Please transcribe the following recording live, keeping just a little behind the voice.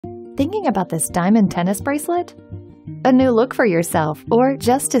thinking about this diamond tennis bracelet? A new look for yourself, or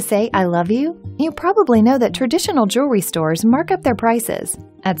just to say I love you? You probably know that traditional jewelry stores mark up their prices.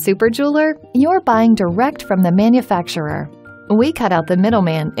 At SuperJeweler, you're buying direct from the manufacturer. We cut out the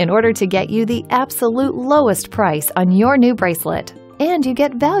middleman in order to get you the absolute lowest price on your new bracelet, and you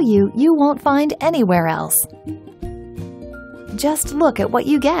get value you won't find anywhere else. Just look at what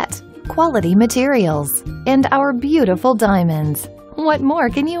you get: quality materials and our beautiful diamonds. What more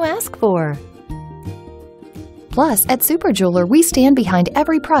can you ask for? Plus, at SuperJeweler, we stand behind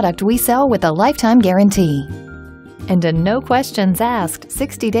every product we sell with a lifetime guarantee and a no questions asked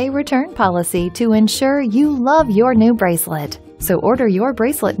 60-day return policy to ensure you love your new bracelet. So order your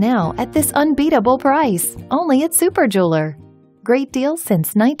bracelet now at this unbeatable price, only at SuperJeweler. Great deal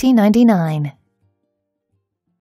since 1999.